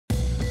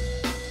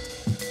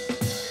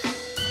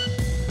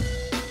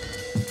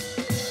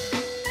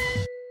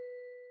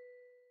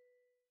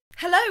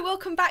Hello,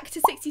 welcome back to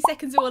 60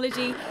 Second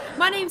Zoology.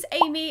 My name's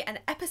Amy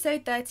and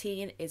episode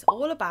 13 is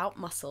all about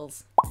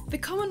mussels. The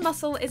common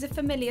mussel is a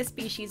familiar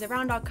species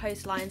around our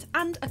coastlines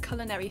and a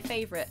culinary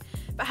favourite,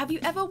 but have you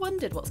ever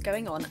wondered what's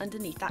going on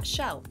underneath that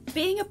shell?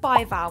 Being a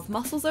bivalve,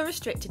 mussels are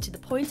restricted to the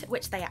point at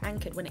which they are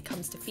anchored when it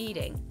comes to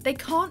feeding. They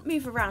can't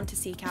move around to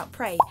seek out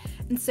prey,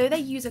 and so they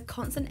use a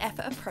constant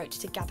effort approach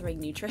to gathering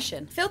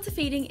nutrition. Filter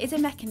feeding is a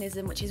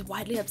mechanism which is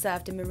widely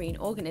observed in marine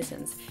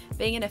organisms,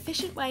 being an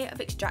efficient way of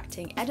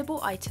extracting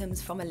edible items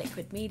from a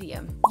liquid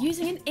medium.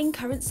 Using an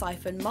in-current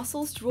siphon,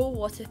 mussels draw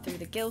water through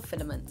the gill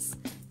filaments.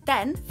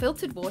 Then,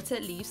 filtered water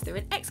leaves through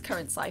an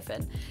ex-current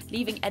siphon,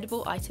 leaving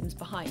edible items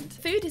behind.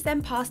 Food is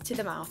then passed to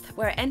the mouth,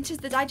 where it enters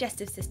the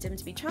digestive system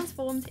to be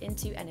transformed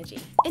into energy.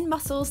 In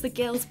mussels, the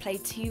gills play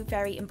two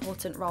very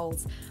important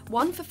roles,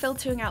 one for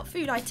filtering out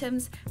food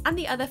items, and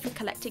the other for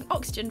collecting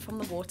oxygen from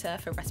the water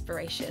for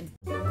respiration.